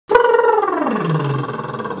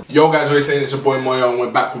Yo guys, always saying it's your boy Moyo and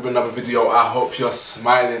we're back with another video. I hope you're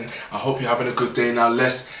smiling. I hope you're having a good day. Now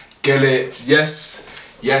let's get it. Yes.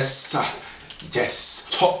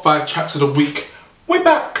 Top 5 tracks of the week. We're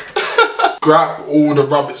back. Scrap all the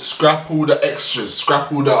rubbish, scrap all the extras,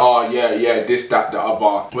 scrap all the this, that, the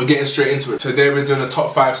other. We're getting straight into it. Today we're doing a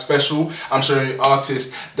top 5 special. I'm showing you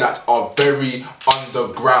artists that are very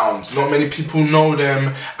underground. Not many people know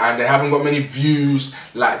them and they haven't got many views.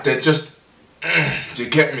 Like they're just, do you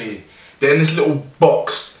get me? They're in this little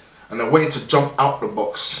box and they're waiting to jump out the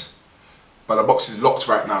box. But the box is locked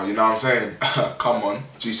right now, you know what I'm saying? Come on,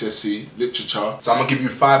 GCSE, literature. So I'm gonna give you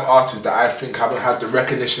 5 artists that I think haven't had the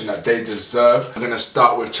recognition that they deserve. I'm gonna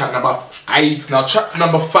start with track number 5. Now track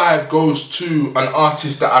number 5 goes to an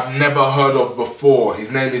artist that I've never heard of before.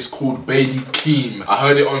 His name is called Baby Keem. I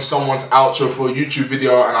heard it on someone's outro for a YouTube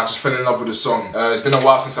video and I just fell in love with the song. It's been a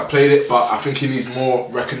while since I played it, but I think he needs more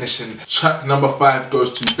recognition. Track number 5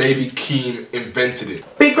 goes to Baby Keem, Invented It.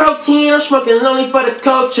 Big protein, I'm smoking lonely for the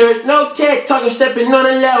culture. No tech talking, stepping on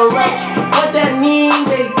a level roach. What that mean,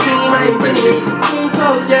 baby Keem? I ain't bringing it. 10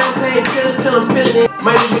 toes down, paying bills till I'm feeling it.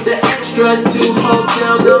 Might just with the extras to hold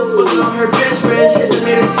down. No fucking on her best friends. Yes, I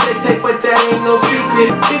made a sex tape, but that ain't no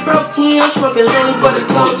secret. Big protein, I'm smoking lonely for the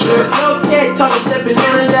culture. No tech talking, stepping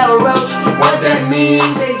on a level roach. What that mean,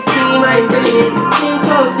 baby Keem? I ain't bringing it. 10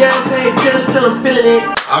 toes down, paying bills till I'm feeling it.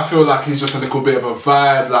 I feel like he's just a little bit of a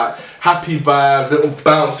vibe, like happy vibes, little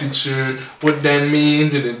bouncy tune. What that mean?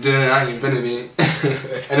 I ain't been in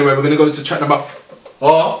it. Anyway, we're gonna go to track number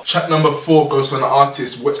 4. Track number 4 goes to an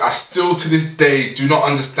artist which I still to this day do not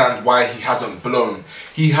understand why he hasn't blown.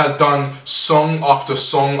 He has done song after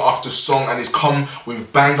song after song and he's come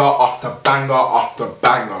with banger after banger after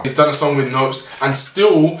banger. He's done a song with Knucks and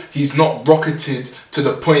still he's not rocketed to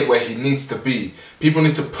the point where he needs to be. People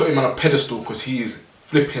need to put him on a pedestal because he is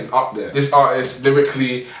flipping up there. This artist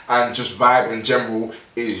lyrically and just vibe in general,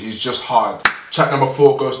 he's just hard. Track number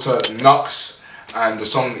 4 goes to Knucks and the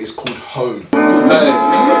song is called Home. Hey,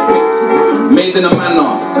 made in a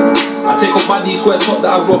manner. I take a body square top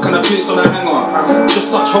that I rock and I place on a hanger.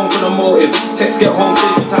 Just touch home for the motive. Text get home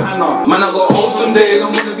safe to Anna. Man, I got home some days,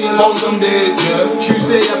 I'm gonna be alone some days.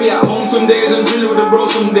 Tuesday I be at home some days and drilling with the bro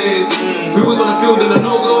some days. We was on the field in the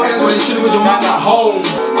no-go ends when you chilling with your man at home.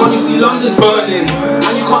 Can't you see London's burning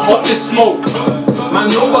and you can't hot this smoke? Man,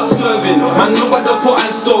 know about serving, man, know about the pot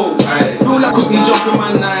and stove. Feel like quickly jumping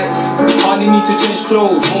my nights. Hardly need to change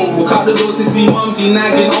clothes. Walk out the door to see mumsy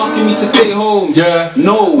nagging, asking me to stay home.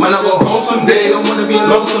 No, man, I got home some days, I wanna be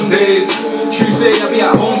alone some days. Tuesday, I be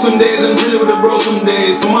at home some days and drilling with the bro some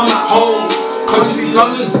days. Mum at home, can't you see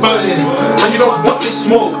London's burning and you don't want this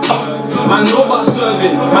smoke? Man, know about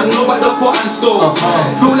serving, man, know about the pot and stove.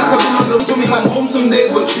 Feel like I've been on the me man home some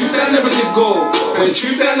days, but Tuesday I never did go. But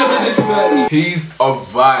Tuesday I never did serve. He's a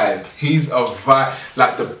vibe. He's a vibe.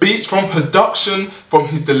 Like the beats, from production, from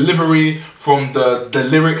his delivery, from the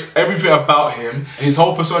lyrics, everything about him, his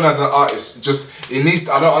whole persona as an artist, just, it needs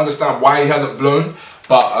to, I don't understand why he hasn't blown.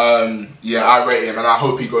 But yeah, I rate him and I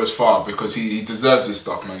hope he goes far because he deserves this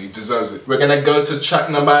stuff, man. He deserves it. We're gonna go to track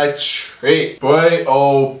number 3. Boy,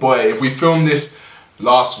 oh boy, if we filmed this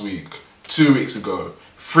last week, 2 weeks ago,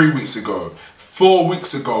 3 weeks ago, 4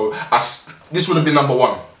 weeks ago, this would have been number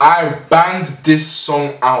 1. I banged this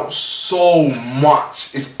song out so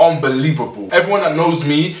much. It's unbelievable. Everyone that knows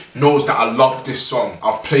me knows that I love this song.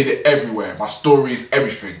 I've played it everywhere. My stories,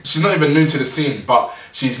 everything. She's not even new to the scene, but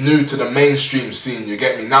she's new to the mainstream scene, you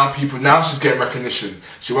get me? Now she's getting recognition.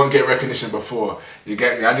 She won't get recognition before, you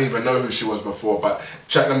get me? I didn't even know who she was before, but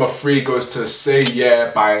track number 3 goes to Say Yeah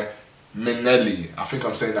by Mnelia. I think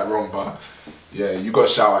I'm saying that wrong, but yeah, you got a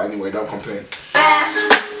shout out anyway, don't complain.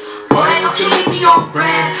 Why don't you leave me on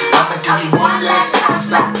brand? I'ma give you one last time,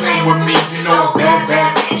 stop playing with me. You know I'm bad,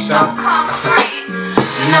 stop. You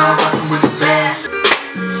know I'm rocking with the best.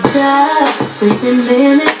 Stop within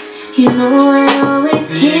minutes. You know I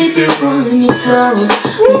always keep you on your toes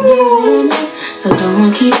when you're in it, so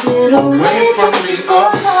don't keep it away from me.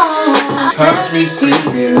 Touch me,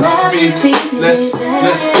 squeeze me, love me, let's get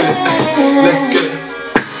it, let's get it.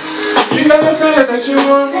 You know the feeling that you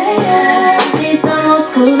want. Say yeah, need some old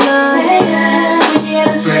school love. Say yeah, wish you had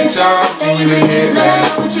a switch off, then you would hit that.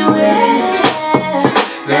 What you wear,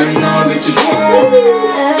 let me know that you care.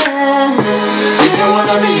 You don't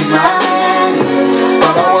wanna be mine,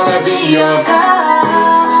 but I wanna be your God.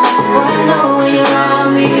 Wanna know when you're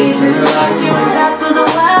around me, just like you're on top of the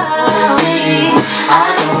world. Me,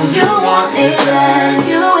 I know you want it bad.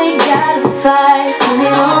 You ain't gotta fight. Put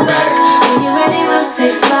it on back. When you're ready, we'll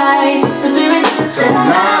take flight. Disappear into the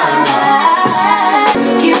night.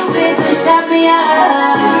 You big, shot me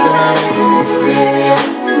up.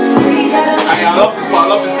 Serious. I love this part, I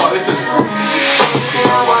love this part, listen.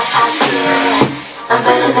 I'm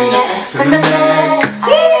better than your ex in the bed.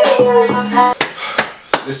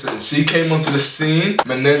 Listen, she came onto the scene.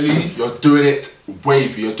 Mnelia, you're doing it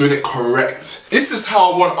wavy, you're doing it correct. This is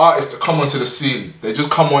how I want artists to come onto the scene. They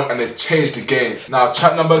just come on and they've changed the game. Now,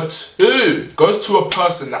 track number 2 goes to a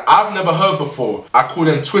person that I've never heard before. I call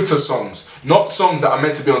them Twitter songs. Not songs that are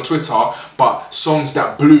meant to be on Twitter, but songs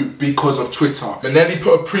that blew because of Twitter. Mnelia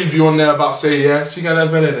put a preview on there about say yeah. She got a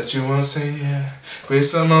fella that you wanna say yeah. With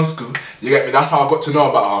some old school. You get me? That's how I got to know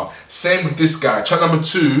about her. Same with this guy. Track number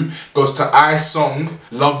 2 goes to I Song,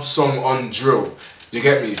 Love Song on Drill. You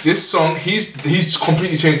get me? This song, he's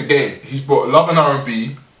completely changed the game. He's brought love and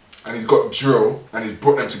R&B, and he's got drill, and he's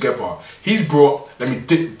brought them together. He's brought, let me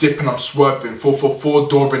dip and I'm swerving, 444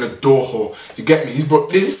 door in a door hole. You get me? He's brought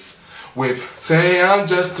this with say I'm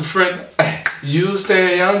just a friend. You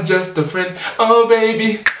say I'm just a friend. Oh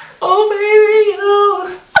baby,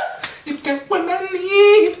 you get what I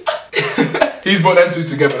need. He's brought them two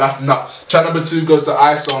together, that's nuts. Track number 2 goes to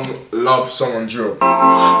I Song, Love Song on Drill.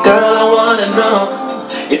 Girl, I wanna know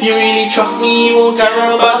if you really trust me, you won't care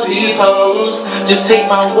about these hoes. Just take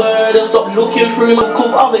my word and stop looking through my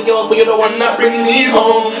cool other girls, but you're the one that brings me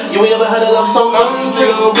home. You ain't ever had a love song on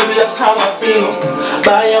Drill, baby, that's how I feel.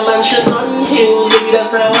 Buy a mansion on hills, baby,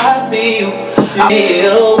 that's how I feel. I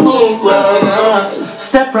feel good.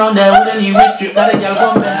 Step round there with a new strip, that a girl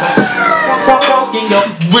come back. Stop asking yo.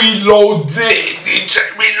 Reloaded, DJ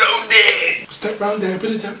reloaded. Step round there,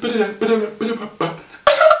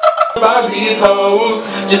 About these hoes,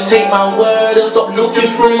 just take my word and stop looking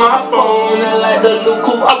through my phone. I like the look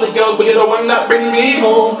of other girls, but you're the one that brings me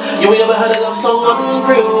home. You ain't ever had a love song on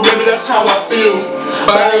Drill, baby, that's how I feel.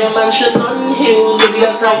 Buy a mansion on hills, baby,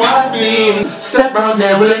 that's how I feel. Step round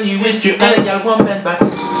there with a new strip, and a girl want bend back.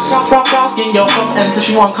 Stop asking your consent, so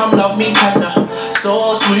she won't come love me tender.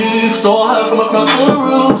 So smooth, saw her from across the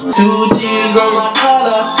room. 2 G's on my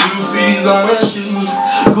collar, 2 C's on her shoes.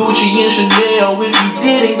 Gucci and Chanel, if you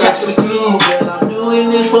didn't catch the clue. Girl, I'm doing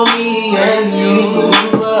this for me and you.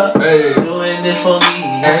 Hey. Doing this for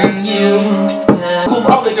me and you. Cool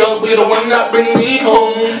other girls, but you're the one that brings me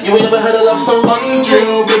home. You ain't never had a love song on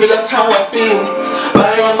Drill, baby, that's how I feel.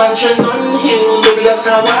 Buy a mansion on hills, baby, that's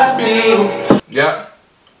how I feel. Yeah.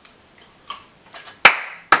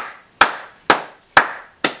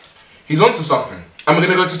 He's onto something. And we're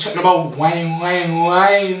gonna go to track number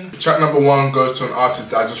wine. Track number 1 goes to an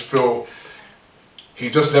artist that I just feel he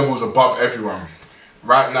just levels above everyone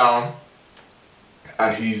right now,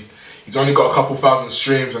 and he's only got a couple thousand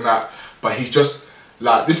streams and that, but he's just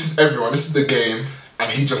like, this is everyone, this is the game,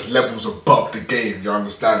 and he just levels above the game. You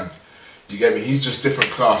understand? You get me? He's just different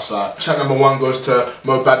class. Like, track number 1 goes to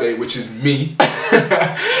Mobade, which is me.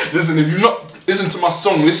 Listen, if you've not listened to my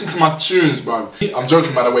song, listen to my tunes, bro. I'm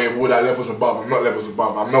joking, by the way, of all that levels above. I'm not levels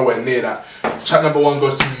above. I'm nowhere near that. Track number 1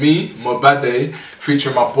 goes to me, Mobade,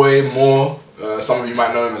 featuring my boy More. Some of you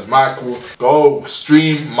might know him as Michael. Go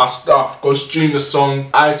stream my stuff. Go stream the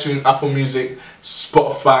song. iTunes, Apple Music,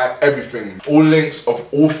 Spotify, everything. All links of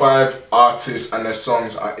all 5 artists and their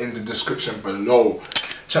songs are in the description below.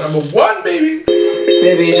 Track number 1, baby.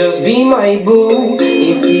 Baby, just be my boo.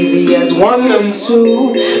 It's easy as 1 and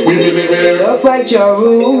 2. We be living it up like Ja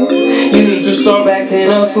Rule. You need to stop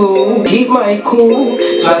acting a fool. Keep my cool.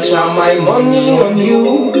 Splash out my money on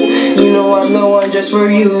you. You know I'm the one just for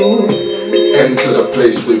you. Enter the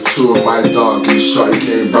place with 2 of my doggies. Shotty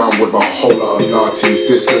came round with a whole lot of naughties.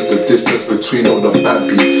 Distance the distance between all the bad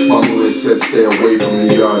bees. Mum always said stay away from the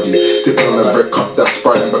yardies. Sipping on a brick cup, that's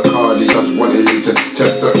Sprite and Bacardi. Judge wanted me to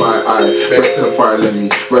testify, I rectify, let me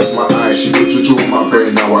rest my eyes. She put juju in my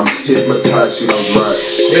brain, now I'm hypnotized, she knows right.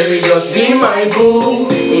 Baby, just be my boo.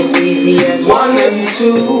 It's easy as 1 and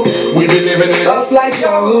 2. We be living it Up like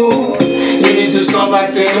Ja Rule. You need to stop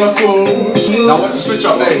acting a fool. Now watch the switch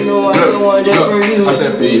up, hey. Look, I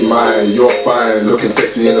said be mine, you're fine. Looking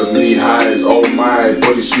sexy in those knee highs. Oh my,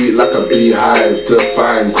 body sweet like a beehive.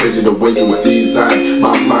 Define, crazy the way you were designed.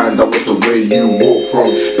 My mind, that was the way you walk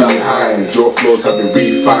from behind. Your floors have been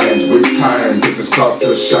refined with time. Business class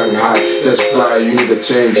to Shanghai. Let's fly, you need a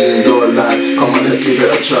change in your life. Come on, let's give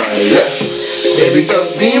it a try, yeah. Baby,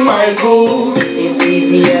 just be my boo. It's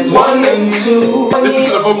easy as 1 and 2. Listen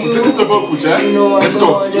to the vocals, listen to the vocals, yeah? Let's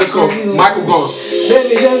go, let's go. Michael, go.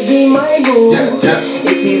 Baby, just be my boo. Yeah.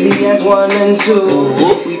 It's easy as 1 and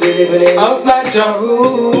 2. We be living it up like Ja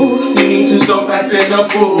Rule. You need to stop acting a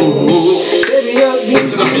fool. Baby, just be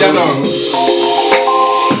to the piano.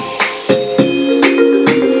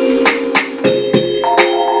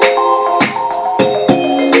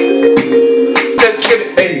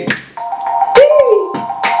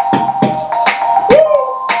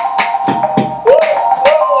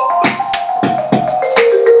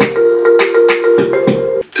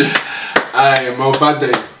 bad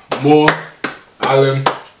day. Moore, Alan.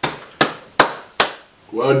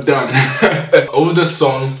 Well done. All the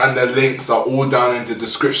songs and the links are all down in the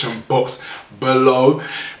description box below.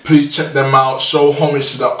 Please check them out. Show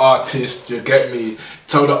homage to the artist. You get me?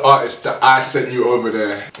 Tell the artist that I sent you over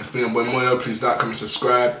there. It's been your boy Mnelia. Please like, comment,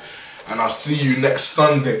 subscribe. And I'll see you next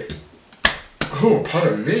Sunday. Oh,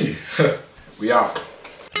 pardon me. We out.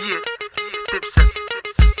 Yeah, Dipset,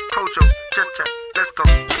 Kojo, just check, let's go.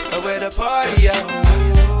 Where the party at?